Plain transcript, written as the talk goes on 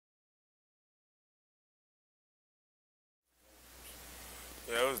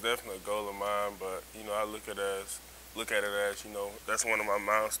Yeah, it was definitely a goal of mine, but I look at it as that's one of my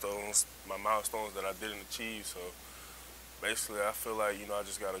milestones that I didn't achieve. So basically, I feel like I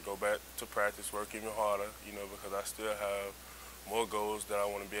just got to go back to practice, work even harder, because I still have more goals that I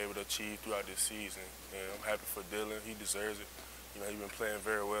want to be able to achieve throughout this season. And I'm happy for Dylan; he deserves it. He's been playing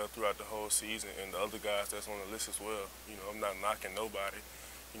very well throughout the whole season, and the other guys that's on the list as well. I'm not knocking nobody.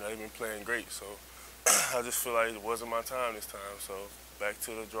 They've been playing great, so I just feel like it wasn't my time this time. So back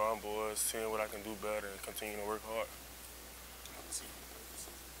to the drawing boards, seeing what I can do better, and continue to work hard.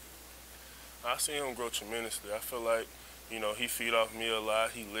 I see him grow tremendously. I feel like, he feed off me a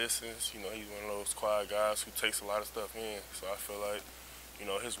lot. He listens. He's one of those quiet guys who takes a lot of stuff in. So I feel like,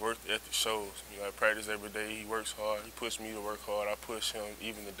 his work ethic shows. I practice every day. He works hard. He pushes me to work hard. I push him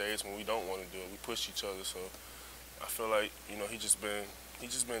even the days when we don't want to do it. We push each other. So I feel like, he just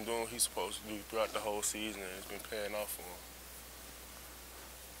been doing what he's supposed to do throughout the whole season, and it's been paying off for him.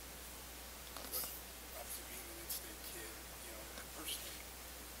 Obviously being an in-state kid, personally,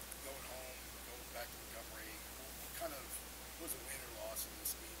 going home, going back to Montgomery, what kind of, what was a win or loss in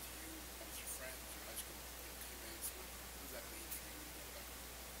this mean to you amongst your friends, your high school teammates? What does that mean for you going back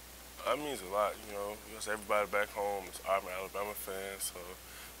home? That means a lot, because everybody back home is Auburn, Alabama fans. So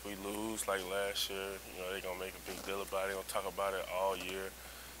if we lose like last year, they're gonna make a big deal about it. They're gonna talk about it all year.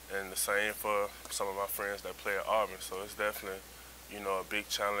 And the same for some of my friends that play at Auburn. So it's definitely, a big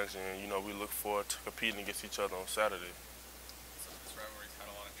challenge, and we look forward to competing against each other on Saturday. Some of this rivalry's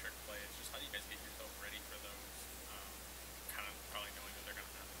had a lot of trick plays. Just how do you guys get yourself ready for those? Kind of probably knowing that they're going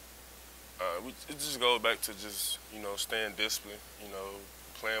to happen. It just goes back to just staying disciplined,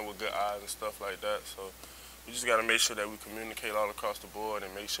 playing with good eyes and stuff like that. So we just got to make sure that we communicate all across the board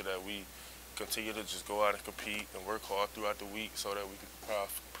and make sure that we continue to just go out and compete and work hard throughout the week so that we can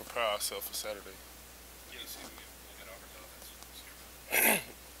prepare ourselves for Saturday. Yeah, you see, we look at Auburn's offense this year.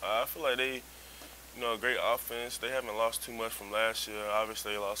 I feel like they, a great offense. They haven't lost too much from last year.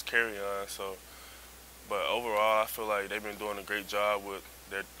 Obviously, they lost carry on, so. But overall, I feel like they've been doing a great job with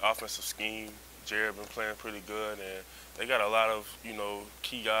their offensive scheme. Jared been playing pretty good, and they got a lot of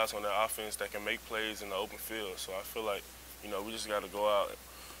key guys on their offense that can make plays in the open field. So I feel like we just got to go out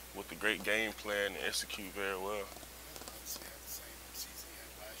with a great game plan and execute very well. Obviously had the same season he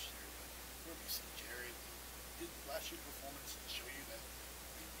had last year, but where have you seen Jared? Did last year's performance show you that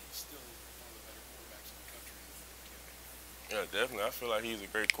he's still one of the better quarterbacks in the country? Yeah, definitely. I feel like he's a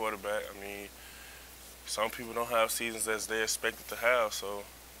great quarterback. I mean, some people don't have seasons as they expected to have, so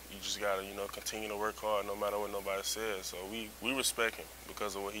you just gotta, continue to work hard no matter what nobody says. So we respect him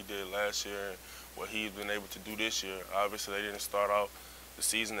because of what he did last year and what he's been able to do this year. Obviously, they didn't start off the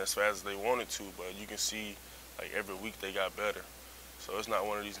season as fast as they wanted to, but you can see like every week they got better. So it's not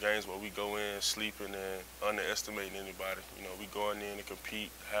one of these games where we go in sleeping and underestimating anybody. We going in to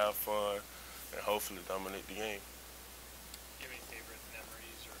compete, have fun, and hopefully dominate the game. Do you have any favorite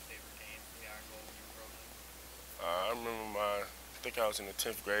memories or favorite game from the Iron Bowl when you were growing up? I remember I think I was in the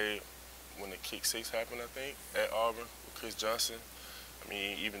 10th grade when the kick six happened, I think, at Auburn with Chris Johnson. I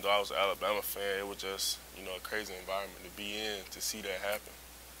mean, even though I was an Alabama fan, it was just, a crazy environment to be in to see that happen.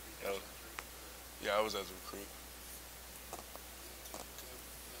 You know, yeah, I was as a recruit.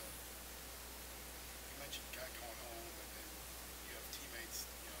 You mentioned going home, and then you have teammates.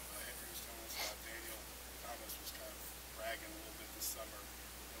 Henry was telling us about Daniel Thomas was kind of bragging a little bit this summer.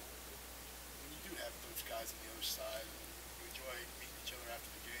 When you do have those guys on the other side, and you enjoy meeting each other after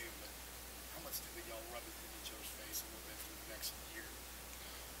the game, but how much do y'all rub it in each other's face a little bit for the next year?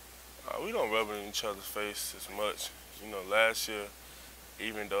 We don't rub it in each other's face as much. Last year,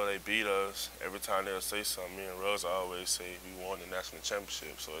 even though they beat us, every time they'll say something, me and Rose always say we won the national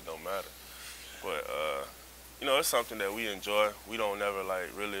championship, so it don't matter. But it's something that we enjoy. We don't never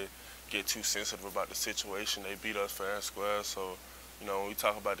really get too sensitive about the situation. They beat us fair and square, so when we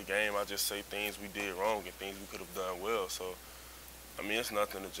talk about the game, I just say things we did wrong and things we could have done well. So I mean, it's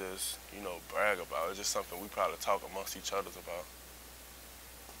nothing to just brag about. It's just something we probably talk amongst each other about.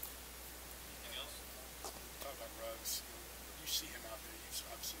 Anything else? Talk about Ruggs. You see him out there. You've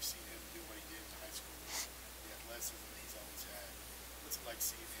obviously seen him do what he did in high school, the athleticism that he's always had. What's it like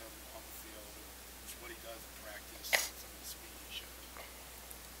seeing him on the field, and just what he does in practice, and some of the speed he shows?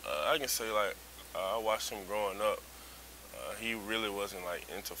 I can say I watched him growing up. He really wasn't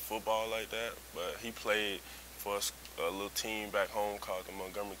into football like that, but he played for a little team back home called the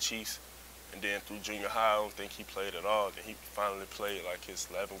Montgomery Chiefs. And then through junior high, I don't think he played at all. Then he finally played his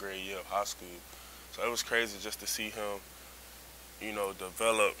 11th grade year of high school. So it was crazy just to see him,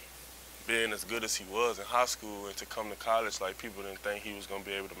 develop, being as good as he was in high school, and to come to college, people didn't think he was going to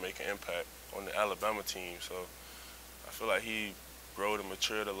be able to make an impact on the Alabama team. So I feel like he growed and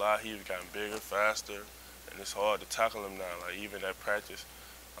matured a lot. He's gotten bigger, faster, and it's hard to tackle him now. Like even at practice,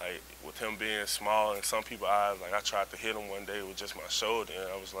 like with him being small in some people's eyes, like I tried to hit him one day with just my shoulder,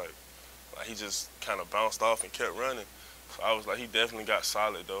 and I was like he just kind of bounced off and kept running. So I was like, he definitely got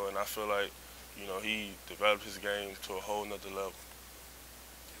solid though, and I feel like, you know, he developed his game to a whole nother level.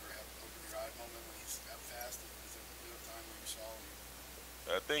 You ever have an open your eye moment when he's that fast? Was there a real time when you saw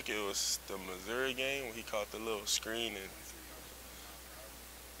him I think it was the Missouri game when he caught the little screen, and 23 yards per hour?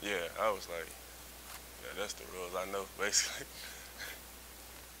 yeah, I was like, yeah, that's the rules I know, basically.